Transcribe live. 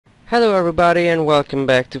Hello everybody and welcome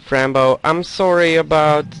back to Fran Bow. I'm sorry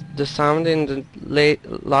about the sound in the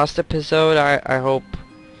last episode. I hope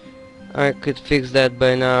I could fix that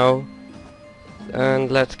by now. And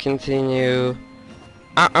let's continue.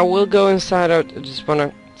 I will go inside. I just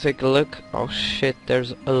wanna take a look. Oh shit,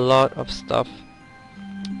 there's a lot of stuff.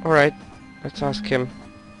 Alright, let's ask him.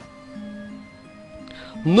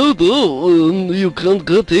 No, you can't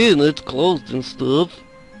get in. It's closed and stuff.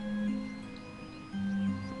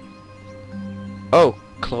 Oh,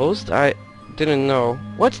 closed? I didn't know.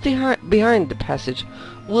 What's behind the passage?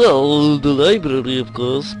 Well, the library, of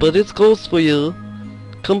course, but it's closed for you.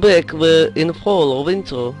 Come back in fall or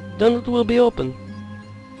winter, then it will be open.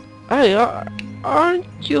 Hey,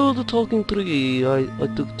 aren't you the talking tree I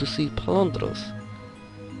took to see Palandros?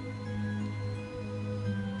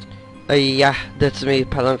 Yeah, that's me.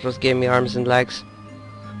 Palandros gave me arms and legs.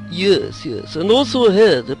 Yes, and also a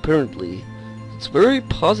head, apparently. It's very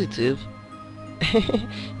positive.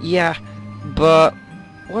 Yeah, but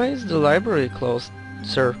why is the library closed,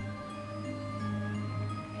 sir?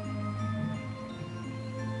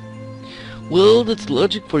 Well, that's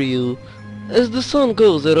logic for you. As the sun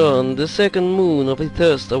goes around, the second moon of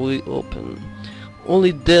Ithersta will open. Only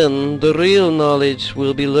then the real knowledge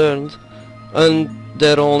will be learned, and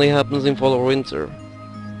that only happens in fall or winter.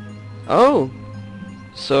 Oh,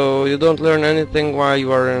 so you don't learn anything while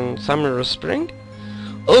you are in summer or spring?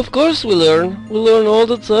 Of course we learn. We learn all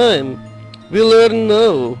the time. We learn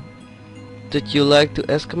now that you like to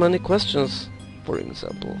ask many questions, for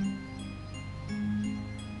example.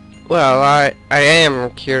 Well, I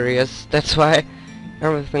am curious. That's why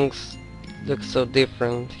everything looks so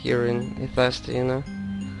different here in Ithersta, you know.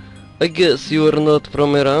 I guess you are not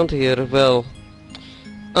from around here. Well,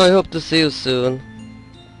 I hope to see you soon.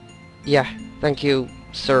 Yeah, thank you,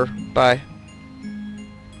 sir. Bye.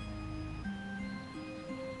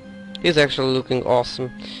 He's actually looking awesome.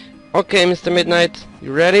 Okay, Mr. Midnight,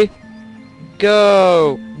 you ready?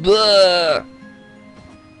 Go! Blah!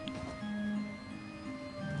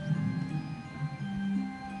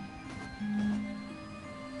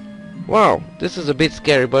 Wow, this is a bit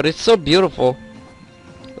scary, but it's so beautiful.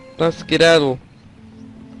 Let's skedaddle.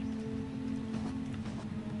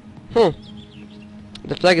 The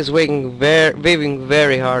flag is waving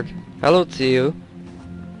very hard. Hello to you.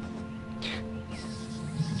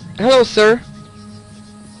 Hello, sir.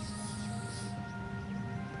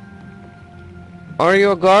 Are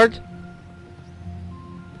you a guard?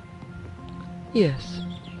 Yes.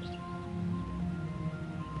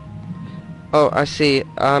 Oh, I see.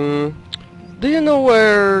 Do you know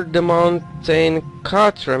where the mountain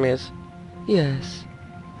Cartram is? Yes.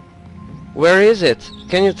 Where is it?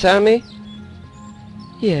 Can you tell me?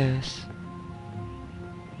 Yes.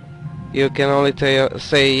 You can only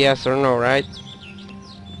say yes or no, right?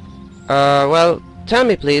 Well, tell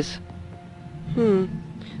me please.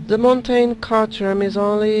 The mountain Cartram is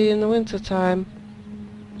only in the winter time.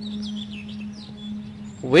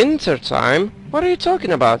 Winter time? What are you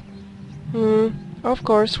talking about? Of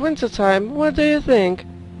course, winter time. What do you think?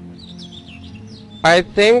 I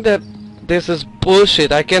think that this is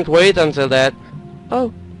bullshit. I can't wait until that.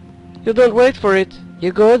 Oh, you don't wait for it.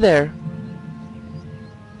 You go there.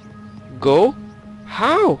 Go?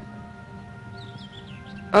 How?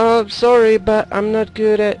 Sorry, but I'm no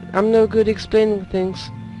good explaining things.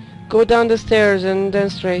 Go down the stairs and then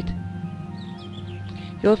straight.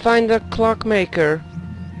 You'll find a clockmaker.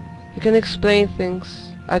 He can explain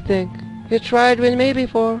things, I think. You tried with me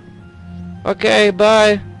before. Okay,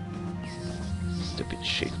 bye. Stupid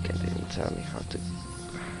shit, can't even tell me how to...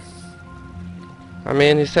 I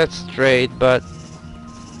mean, he said straight, but...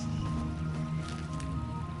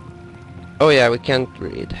 Oh yeah, we can't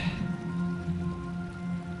read.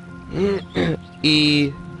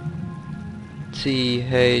 E T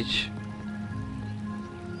H.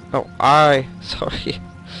 Oh, I. Sorry,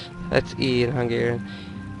 that's E in Hungarian.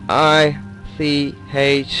 I C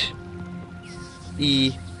H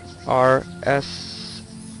E R S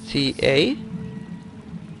T A.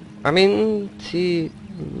 I mean, T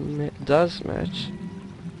does match.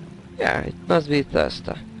 Yeah, it must be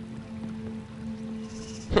Ithersta.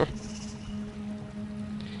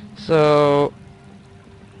 So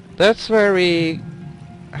that's where we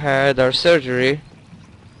had our surgery,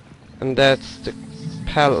 and that's the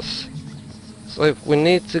palace. So if we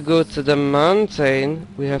need to go to the mountain,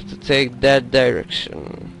 we have to take that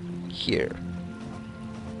direction here.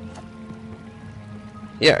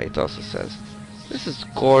 Yeah, it also says. This is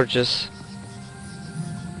gorgeous.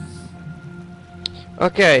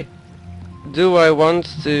 Okay, do I want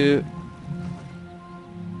to...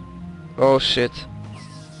 Oh shit.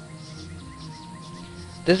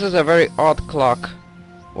 This is a very odd clock.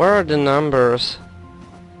 Where are the numbers?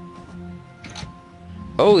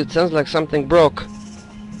 Oh, it sounds like something broke.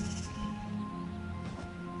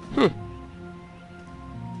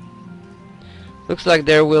 Looks like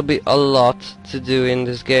there will be a lot to do in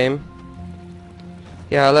this game.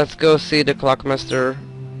 Yeah, let's go see the clockmaster.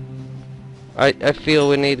 I feel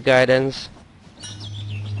we need guidance.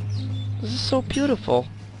 This is so beautiful.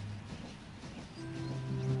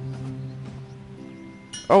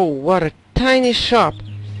 Oh, what a tiny shop!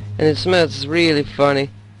 And it smells really funny.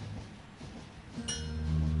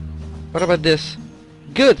 What about this?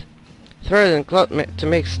 Good! Thread and cloth to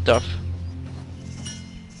make stuff.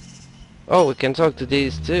 Oh, we can talk to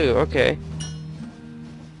these too, okay.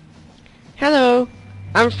 Hello!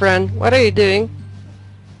 I'm Fran. What are you doing?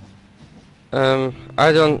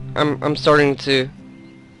 I'm starting to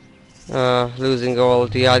losing all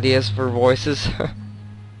the ideas for voices.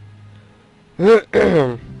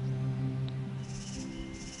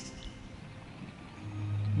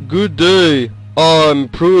 Good day. I'm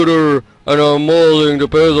Pruder and I'm molding the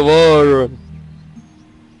piece of iron.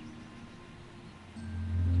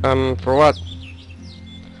 For what?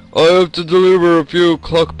 I have to deliver a few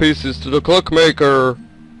clock pieces to the clockmaker.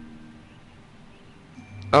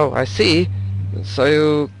 Oh, I see. So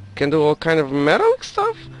you can do all kind of metallic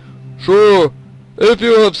stuff? Sure. If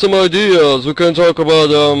you have some ideas, we can talk about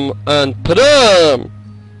them, and padam!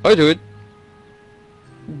 I do it.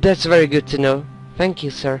 That's very good to know. Thank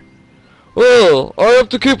you, sir. Well, I have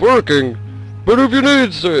to keep working. But if you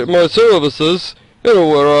need my services, you know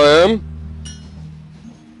where I am.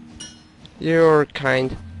 You're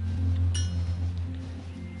kind.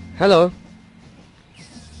 Hello.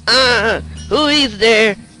 Who is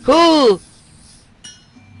there? Who?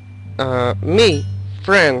 Me,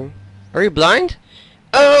 Fran. Are you blind?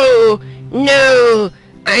 Oh, no!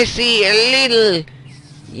 I see a little.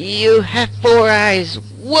 You have 4 eyes.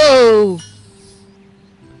 Whoa!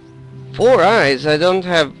 4 eyes? I don't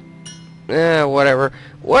have... whatever.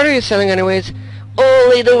 What are you selling anyways?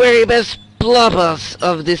 Only the very best blobbers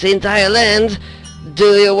of this entire land.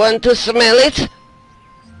 Do you want to smell it?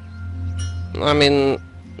 I mean,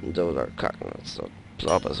 those are coconuts, so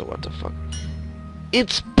blobbers or what the fuck.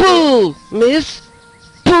 It's poo, miss!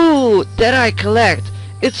 Poo that I collect.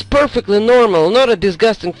 It's perfectly normal, not a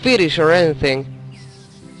disgusting fetish or anything.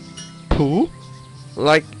 Poo?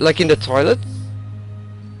 Like in the toilet?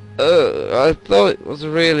 I thought it was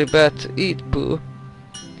really bad to eat poo.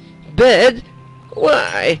 Bad?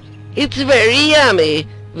 Why? It's very yummy.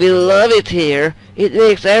 We love it here. It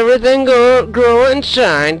makes everything grow and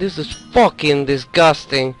shine. This is fucking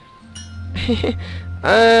disgusting. You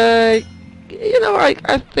know,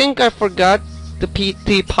 I think I forgot the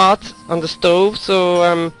teapot on the stove,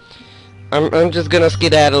 so I'm just gonna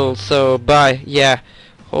skedaddle. So bye. Yeah.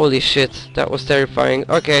 Holy shit, that was terrifying.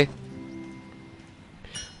 Okay.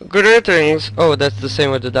 Greetings. Oh, that's the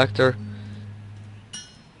same with the doctor.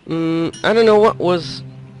 I don't know what was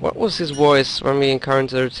his voice when we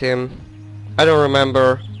encountered him. I don't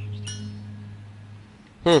remember.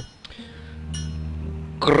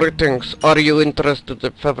 Greetings. Are you interested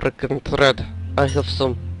in fabric and thread? I have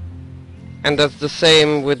some. And that's the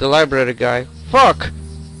same with the library guy. Fuck!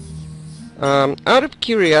 Out of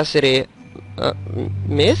curiosity,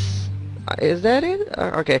 miss? Is that it?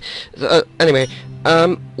 Okay. So, anyway,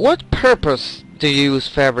 what purpose do you use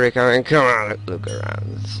fabric? I mean, come on, look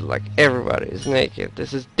around. It's like everybody is naked.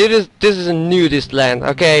 This is a nudist land,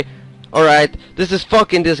 okay? Alright, this is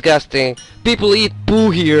fucking disgusting. People eat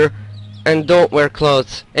poo here and don't wear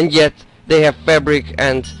clothes, and yet they have fabric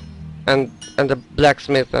and the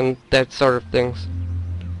blacksmith and that sort of things.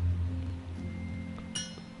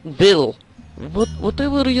 Bill,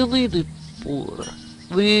 whatever you need it for.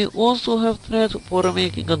 We also have thread for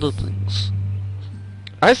making other things.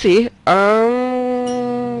 I see.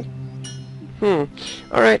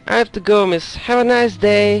 Alright, I have to go, miss. Have a nice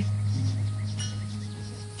day.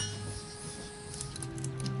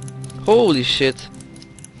 Holy shit.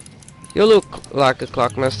 You look like a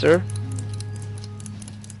clockmaster.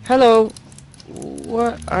 Hello.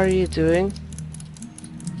 What are you doing?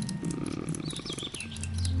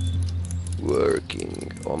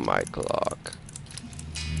 Working on my clock.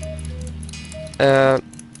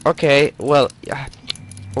 Okay, well, yeah.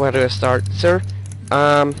 Where do I start, sir?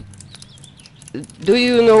 Do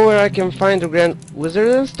you know where I can find the Grand Wizard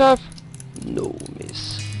and stuff? No,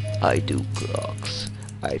 miss. I do clocks.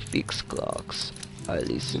 I fix clocks. I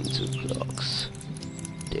listen to clocks.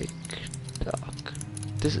 Tick tock.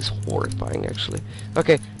 This is horrifying, actually.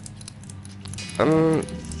 Okay.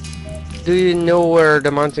 Do you know where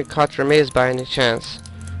the mountain Katram is by any chance?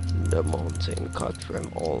 The mountain cutworm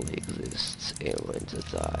only exists in winter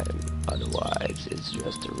time, otherwise it's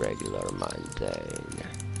just a regular mountain.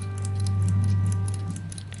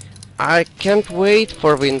 I can't wait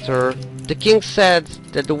for winter. The king said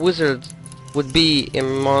that the wizard would be in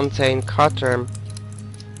mountain cutworm.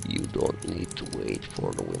 You don't need to wait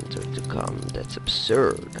for the winter to come, that's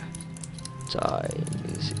absurd. Time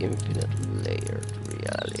is infinitely layered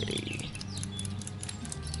reality.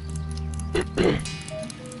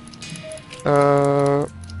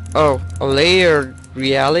 Oh, a layered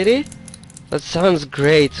reality? That sounds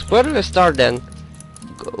great. Where do I start then?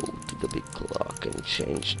 Go to the big clock and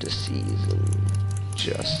change the season.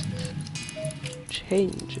 Just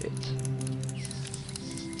change it.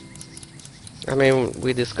 I mean,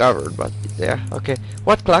 we discovered, but yeah, okay.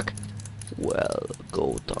 What clock? Well,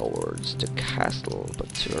 go towards the castle,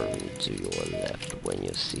 but turn to your left when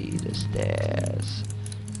you see the stairs.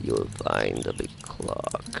 You'll find the big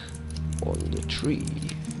clock on the tree.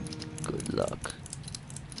 Good luck.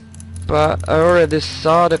 But I already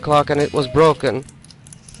saw the clock and it was broken.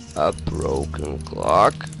 A broken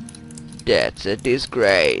clock? That's a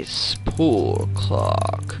disgrace. Poor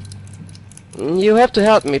clock. You have to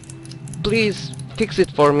help me. Please fix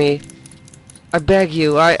it for me. I beg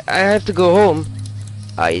you, I have to go home.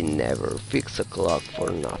 I never fix a clock for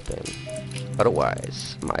nothing.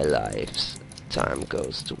 Otherwise, my life's time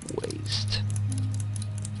goes to waste.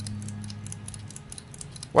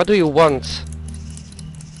 What do you want?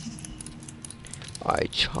 I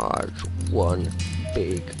charge 1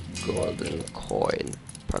 big golden coin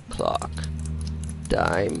per clock.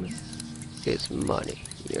 Dime is money,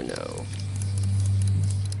 you know.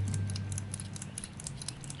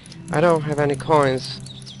 I don't have any coins.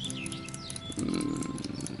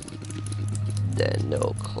 Then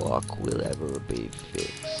no clock will ever be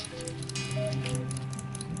fixed.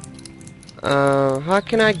 How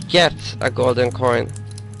can I get a golden coin?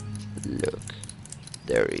 Look,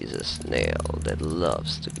 there is a snail that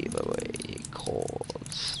loves to give away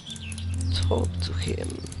coins. Talk to him.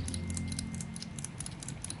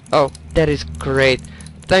 Oh, that is great.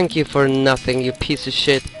 Thank you for nothing, you piece of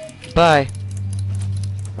shit. Bye.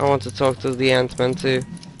 I want to talk to the Ant-Man too.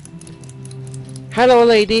 Hello,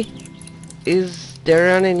 lady. Is there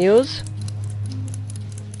any news?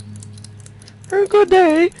 Good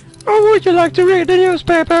day. Or would you like to read the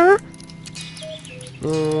newspaper?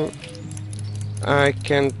 I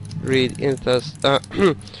can't read Ithersta.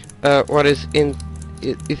 What is in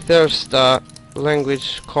Ithersta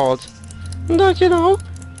language called? Don't you know?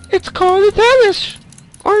 It's called Italish.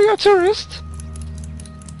 Are you a tourist?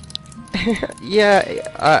 Yeah,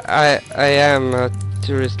 I am a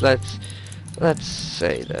tourist. Let's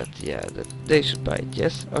say that. Yeah, that they should buy it.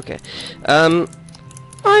 Yes. Okay.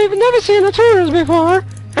 I've never seen a tourist before,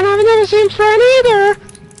 and I've never seen Fran either.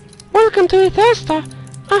 Welcome to Ithersta.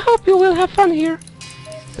 I hope you will have fun here.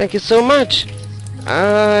 Thank you so much.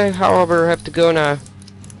 I, however, have to go now.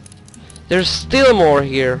 There's still more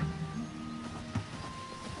here.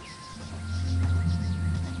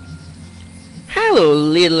 Hello,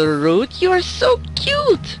 little Root. You are so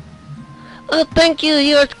cute. Oh, thank you.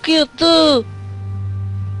 You're cute too.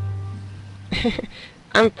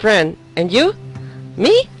 I'm Fran. And you?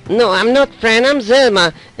 Me? No, I'm not Fran. I'm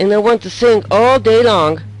Zelma, and I want to sing all day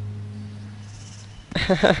long.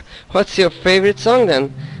 What's your favorite song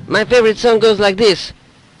then? My favorite song goes like this.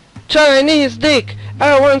 Chinese dick.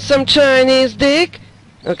 I want some Chinese dick.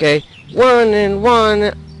 Okay. 1 and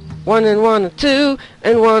 1. 1 and 1 are 2,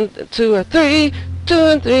 and 1 and 2 are 3, 2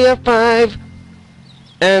 and 3 are 5,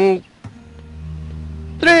 and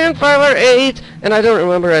 3 and 5 are 8, and I don't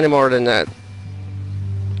remember any more than that.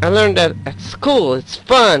 I learned that at school. It's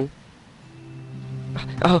fun.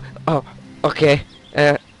 Oh, okay.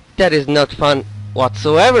 That is not fun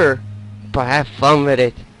whatsoever, but have fun with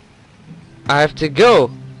it. I have to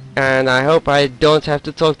go, and I hope I don't have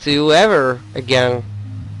to talk to you ever again.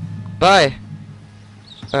 Bye.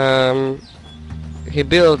 He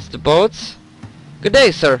builds the boats. Good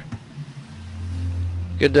day, sir.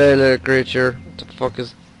 Good day, little creature. What the fuck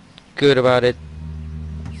is good about it?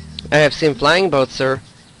 I have seen flying boats, sir.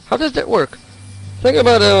 How does that work? Think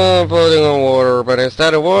about floating on water, but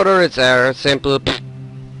instead of water, it's air. Simple.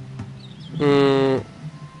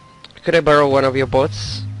 Could I borrow one of your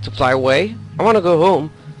boats to fly away? I want to go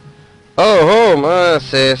home. Oh, home. I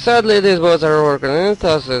see. Sadly, these boats are working in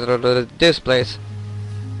this place.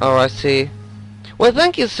 Oh, I see. Well,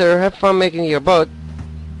 thank you, sir. Have fun making your boat.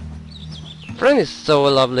 Friend is so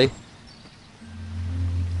lovely.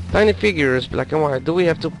 Tiny figures, black and white. Do we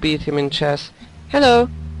have to beat him in chess? Hello.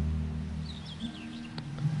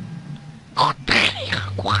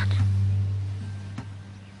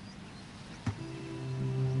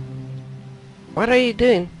 What are you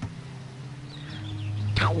doing?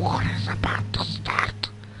 The war is about to start,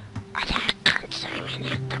 and I can't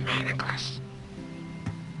terminate the meaningless.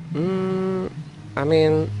 I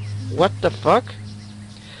mean, what the fuck?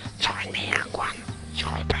 Join me, young one.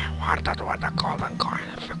 You'll be rewarded with a golden coin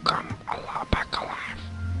if you come back alive.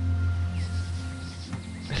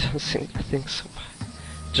 I think so.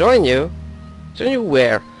 Join you? Join you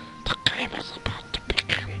where? The game is about to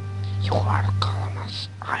begin. You are the colonists.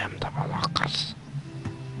 I am the Moluccas.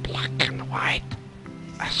 Black and white,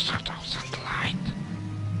 as shadows and light.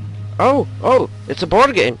 Oh, it's a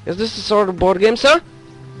board game. Is this the sort of board game, sir?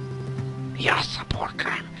 Yes, a board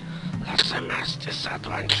game. Let's immerse this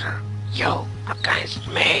adventure. You against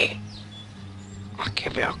me. I'll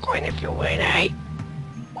give you a coin if you win, eh?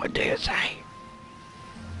 What do you say?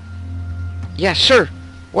 Yeah, sure.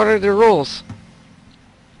 What are the rules?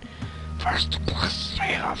 First to place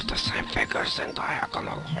 3 of the same figures in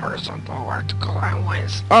diagonal, horizontal, vertical, and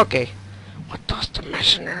wins. Okay. What does the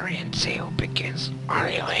missionary and see who begins? Are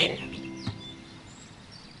you in?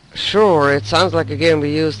 Sure, it sounds like a game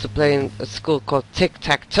we used to play in a school called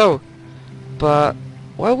Tic-Tac-Toe. But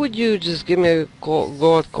why would you just give me a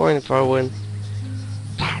gold coin if I win?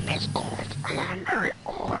 Time is gold, and I'm very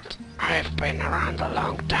old. I've been around a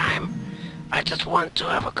long time. I just want to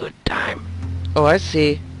have a good time. Oh, I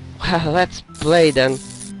see. Well, let's play then.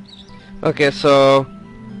 Okay, so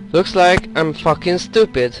looks like I'm fucking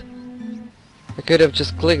stupid. I could have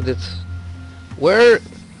just clicked it. Where?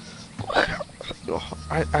 Oh,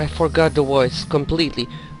 I forgot the voice completely.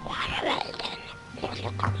 Well then,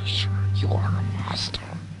 look, I'm sure you are a master.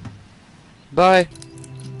 Bye.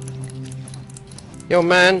 Yo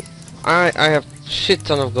man, I have shit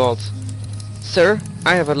ton of gold. Sir,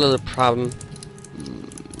 I have a little problem.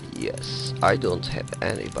 Yes, I don't have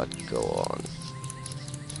any, but go on.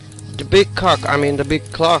 The big clock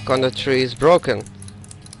on the tree is broken.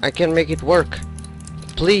 I can make it work.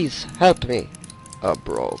 Please help me. A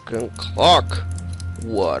broken clock?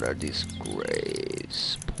 What a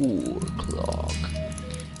disgrace. Poor clock.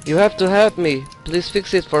 You have to help me. Please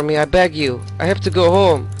fix it for me, I beg you. I have to go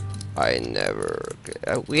home. I never...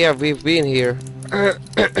 we've been here.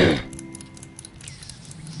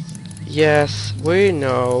 Yes, we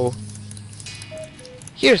know.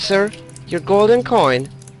 Here, sir. Your golden coin.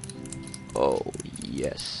 Oh,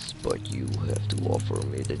 yes. But you have to offer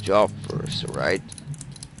me the job first, right?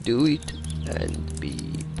 Do it and be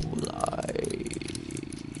polite.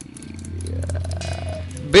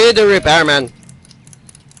 Be the repairman.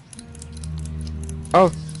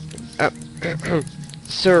 Oh,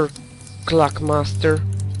 Sir Clockmaster,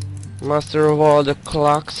 master of all the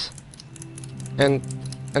clocks and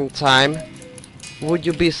time, would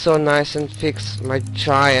you be so nice and fix my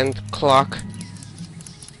giant clock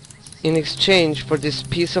in exchange for this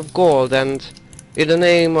piece of gold, and in the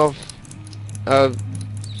name of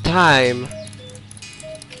time,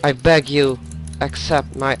 I beg you,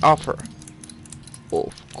 accept my offer.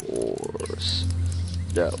 Of course.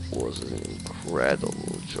 That was an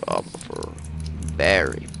incredible job offer.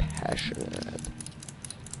 Very passionate.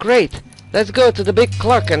 Great! Let's go to the big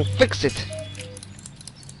clock and fix it!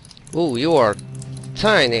 Ooh, you are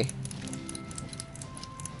tiny.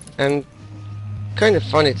 And kind of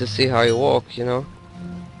funny to see how you walk, you know?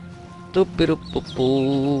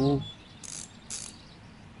 Doop-a-doop-a-boo.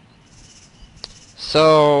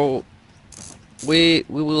 So we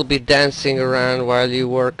will be dancing around while you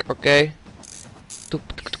work, okay?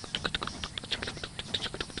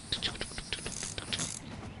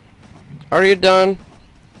 Are you done?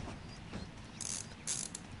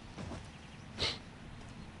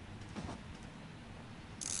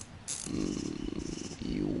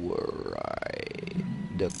 You were right.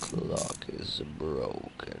 The clock is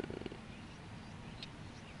broken.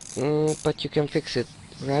 But you can fix it,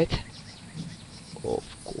 right? Of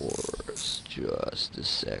course. Just a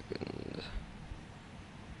second.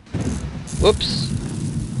 Whoops.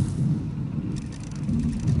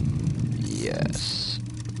 Yes.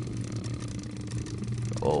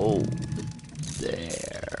 Oh,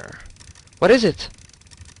 there. What is it?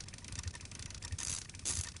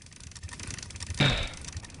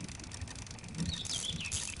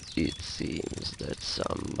 It seems that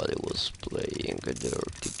somebody was playing a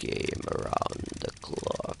dirty game around the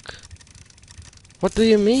clock. What do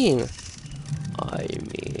you mean? I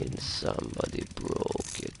mean somebody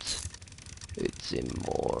broke it. It's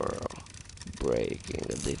immoral, breaking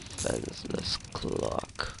a defenseless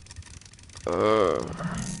clock.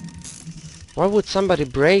 Why would somebody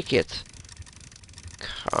break it?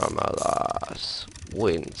 Come alas,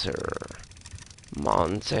 winter,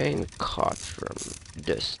 mountain cutrum,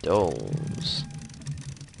 the stones,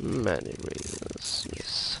 many reasons.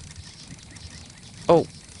 Smith. Oh,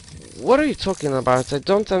 what are you talking about? I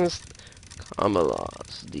don't understand.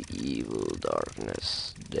 Camelot, the evil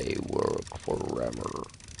darkness, they work for Remor,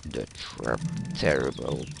 the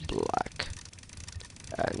terrible black.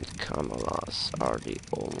 And Camelots are the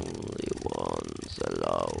only ones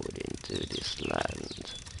allowed into this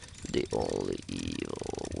land. The only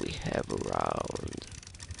evil we have around.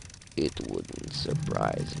 It wouldn't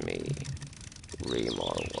surprise me.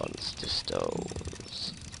 Remor wants the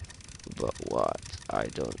stones. But what I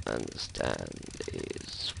don't understand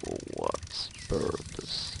is for what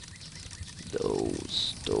purpose.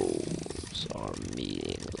 Those stones are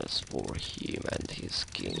meaningless for him and his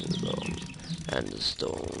kingdom, and the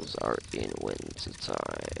stones are in winter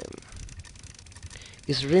time.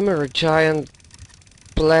 Is Rimmer a giant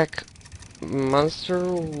black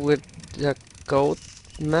monster with a goat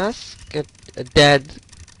mask?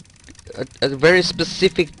 A very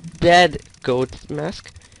specific dead goat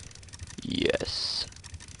mask? Yes,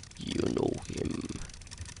 you know him.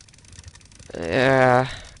 Yeah,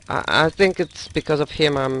 I think it's because of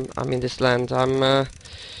him I'm in this land. I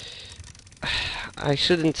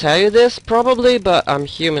shouldn't tell you this probably, but I'm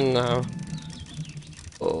human now.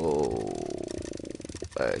 Oh,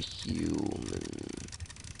 a human.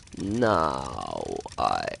 Now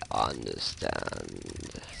I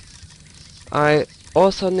understand. I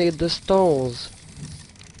also need the stones.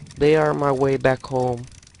 They are my way back home.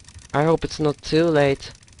 I hope it's not too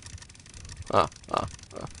late.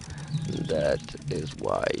 That is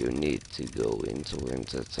why you need to go into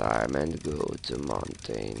winter time and go to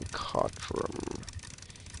Mountain Cottram.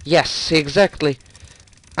 Yes, exactly.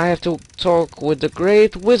 I have to talk with the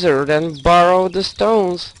great wizard and borrow the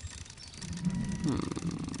stones.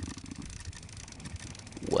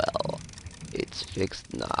 Well, it's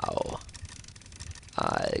fixed now.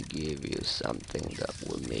 I'll give you something that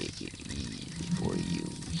will make it easy for you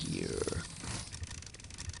here.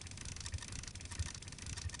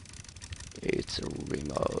 It's a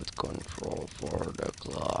remote control for the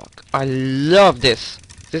clock. I love this!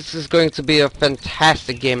 This is going to be a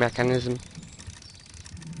fantastic game mechanism.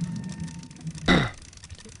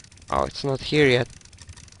 Oh, it's not here yet.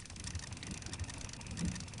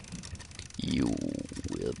 You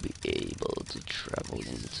will be able to travel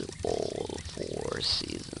into all 4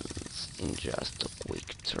 seasons in just a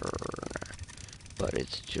quick turn. But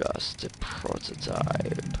it's just a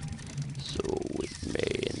prototype, so it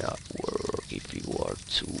may not work if you are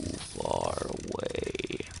too far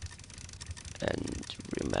away. And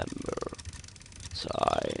remember,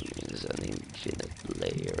 time is an infinite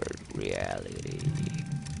layered reality.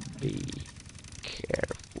 Be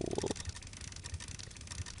careful.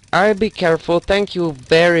 I'll be careful, thank you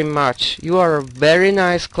very much. You are a very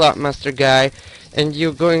nice Clockmaster guy, and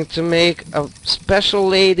you're going to make a special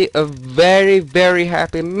lady a very, very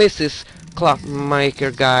happy Mrs.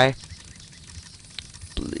 Clockmaker guy.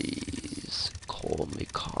 Please call me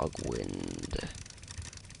Cogwind.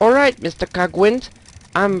 Alright, Mr. Cogwind.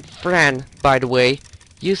 I'm Fran, by the way.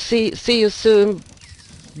 See you soon.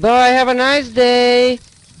 Bye, have a nice day.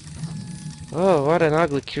 Oh, what an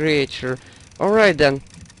ugly creature. Alright then.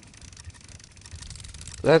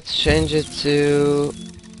 Let's change it to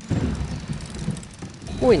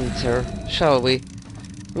winter, shall we?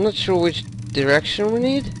 I'm not sure which direction we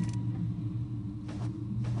need.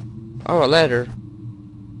 Oh, a ladder.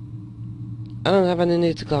 I don't have any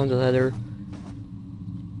need to climb the ladder.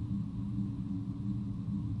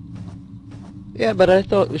 Yeah, but I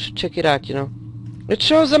thought we should check it out, you know. It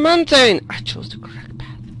shows a mountain! I chose the correct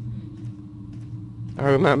path. I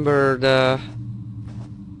remember the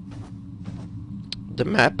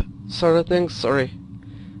map sort of thing. Sorry.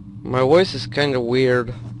 My voice is kind of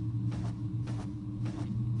weird.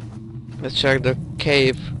 Let's check the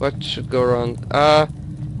cave. What should go wrong?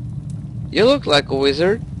 You look like a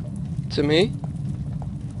wizard to me.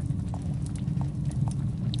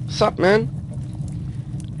 Sup, man?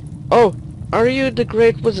 Oh, are you the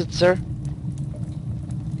great wizard, sir?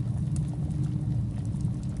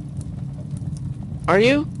 Are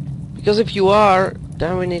you? Because if you are,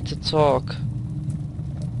 then we need to talk.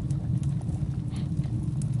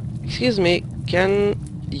 Excuse me, can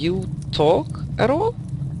you talk at all?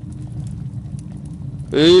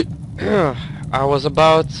 I was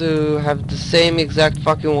about to have the same exact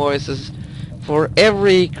fucking voices for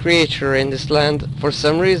every creature in this land for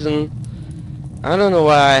some reason. I don't know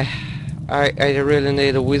why. I really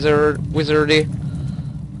need a wizardy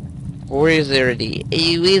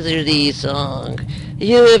song.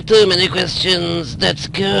 You have too many questions. That's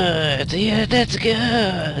good. Yeah, that's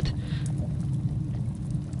good.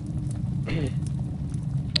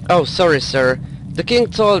 Oh, sorry, sir. The king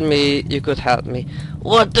told me you could help me.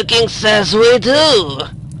 What the king says we do!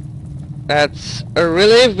 That's a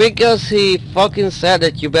relief because he fucking said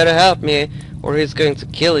that you better help me or he's going to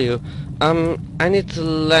kill you. I need to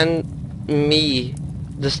lend me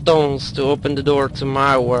the stones to open the door to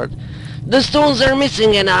my world. The stones are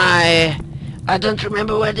missing and I don't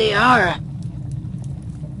remember where they are.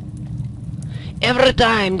 Every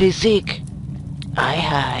time they seek, I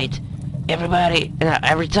hide.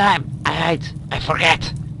 Every time I hide, I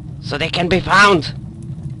forget. So they can be found.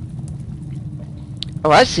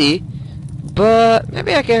 Oh, I see. But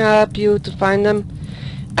maybe I can help you to find them.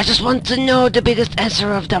 I just want to know the biggest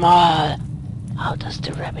answer of them all. How does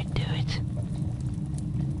the rabbit do it?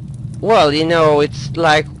 Well, you know, it's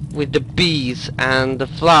like with the bees and the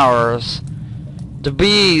flowers. The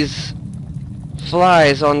bees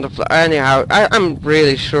flies on the anyhow, I'm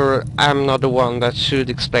really sure I'm not the one that should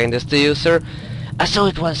explain this to you, sir. I saw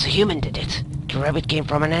it was a human did it. The rabbit came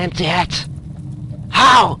from an empty hat.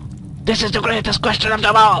 How? This is the greatest question of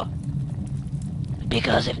them all.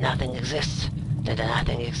 Because if nothing exists, then the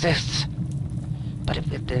nothing exists. But if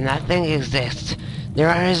the nothing exists,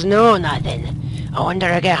 there is no nothing. I wonder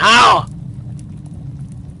again how?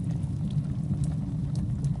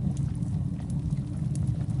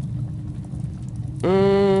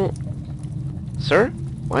 Sir?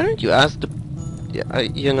 Why don't you ask the,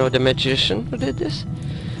 you know, the magician who did this?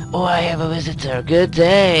 Oh, I have a visitor. Good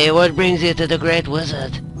day. What brings you to the great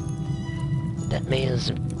wizard? That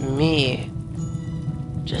means me.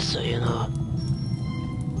 Just so you know.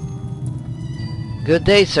 Good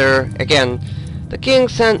day, sir. Again, the king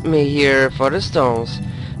sent me here for the stones.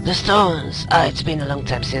 The stones? Ah, it's been a long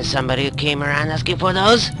time since somebody came around asking for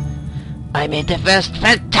those. I made the first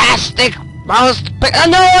fantastic, most...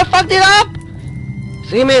 no, I fucked it up!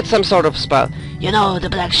 So you made some sort of spell. You know, the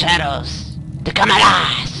black shadows. The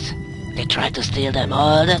Kamaras. They try to steal them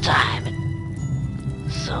all the time.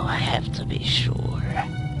 So I have to be sure.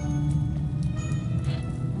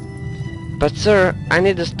 But sir, I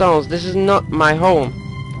need the stones. This is not my home.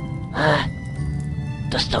 Huh?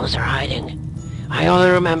 The stones are hiding. I only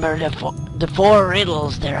remember the four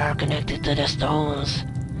riddles that are connected to the stones.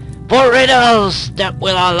 4 riddles that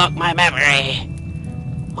will unlock my memory.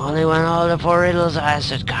 Only when all the 4 riddles are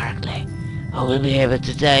answered correctly, I will be able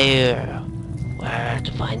to tell you where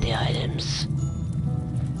to find the items.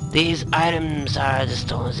 These items are the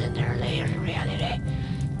stones in their layer reality.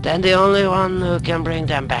 Then the only one who can bring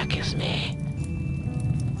them back is me.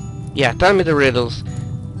 Yeah, tell me the riddles.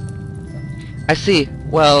 I see.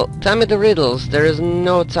 Well, tell me the riddles. There is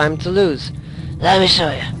no time to lose. Let me show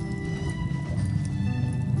you.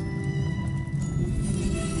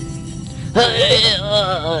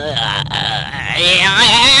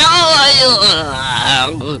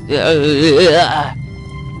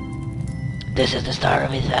 This is the star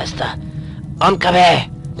of Ithersta.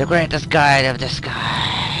 Omkabe, the greatest guide of the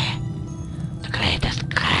sky. The greatest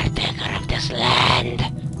caretaker of this land.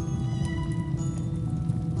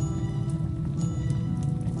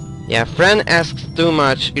 Yeah, Fran asks too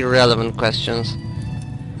much irrelevant questions.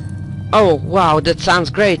 Oh, wow, that sounds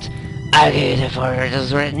great. I'll give you the 4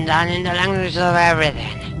 riddles written down in the language of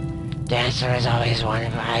everything. The answer is always one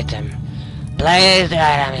item. Place the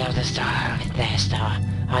items of the star of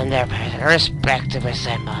Ithersta on their respective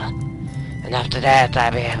symbol. And after that,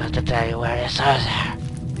 I'll be able to tell you where the stars are.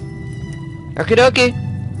 Okie dokie.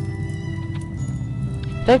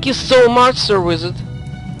 Thank you so much, Sir Wizard.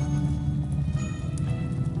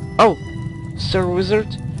 Oh, Sir Wizard,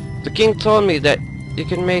 the king told me that you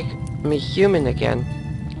can make me human again.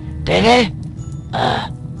 Did he?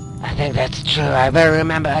 I think that's true. I better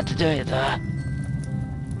remember how to do it,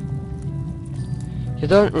 You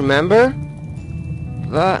don't remember?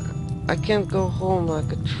 But I can't go home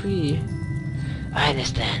like a tree. I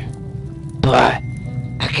understand. But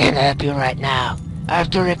I can't help you right now. I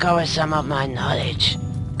have to recover some of my knowledge.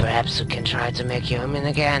 Perhaps we can try to make you human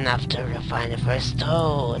again after we find the first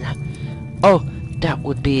stone. Oh, that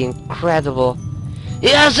would be incredible.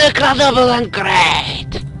 Yes, incredible and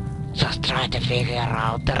great! Just try to figure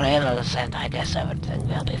out the riddles and I guess everything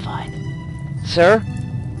will be fine. Sir?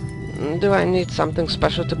 Do I need something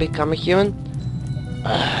special to become a human?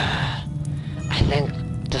 I think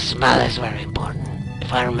the smell is very important,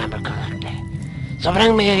 if I remember correctly. So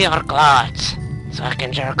bring me your clothes, so I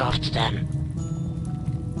can jerk off to them.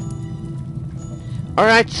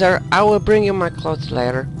 Alright, sir, I will bring you my clothes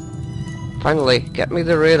later. Finally, get me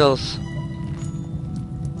the riddles.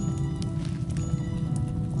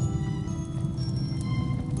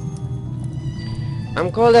 I'm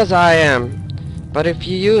cold as I am, but if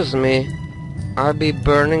you use me, I'll be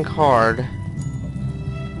burning hard.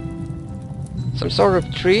 Some sort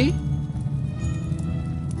of tree?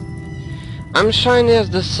 I'm shiny as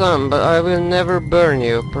the sun, but I will never burn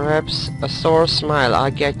you. Perhaps a sore smile, I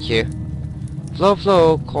get you. Flow,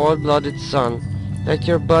 flow, cold-blooded sun. Let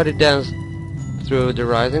your body dance through the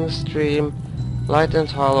rising stream. Light and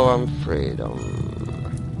hollow on freedom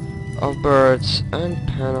of birds and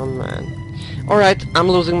pen on man. Alright, I'm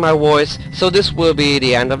losing my voice, so this will be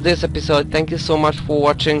the end of this episode. Thank you so much for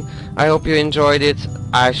watching. I hope you enjoyed it.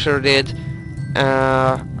 I sure did.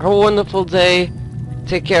 Have a wonderful day.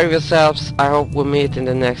 Take care of yourselves. I hope we'll meet in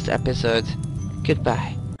the next episode.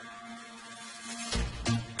 Goodbye.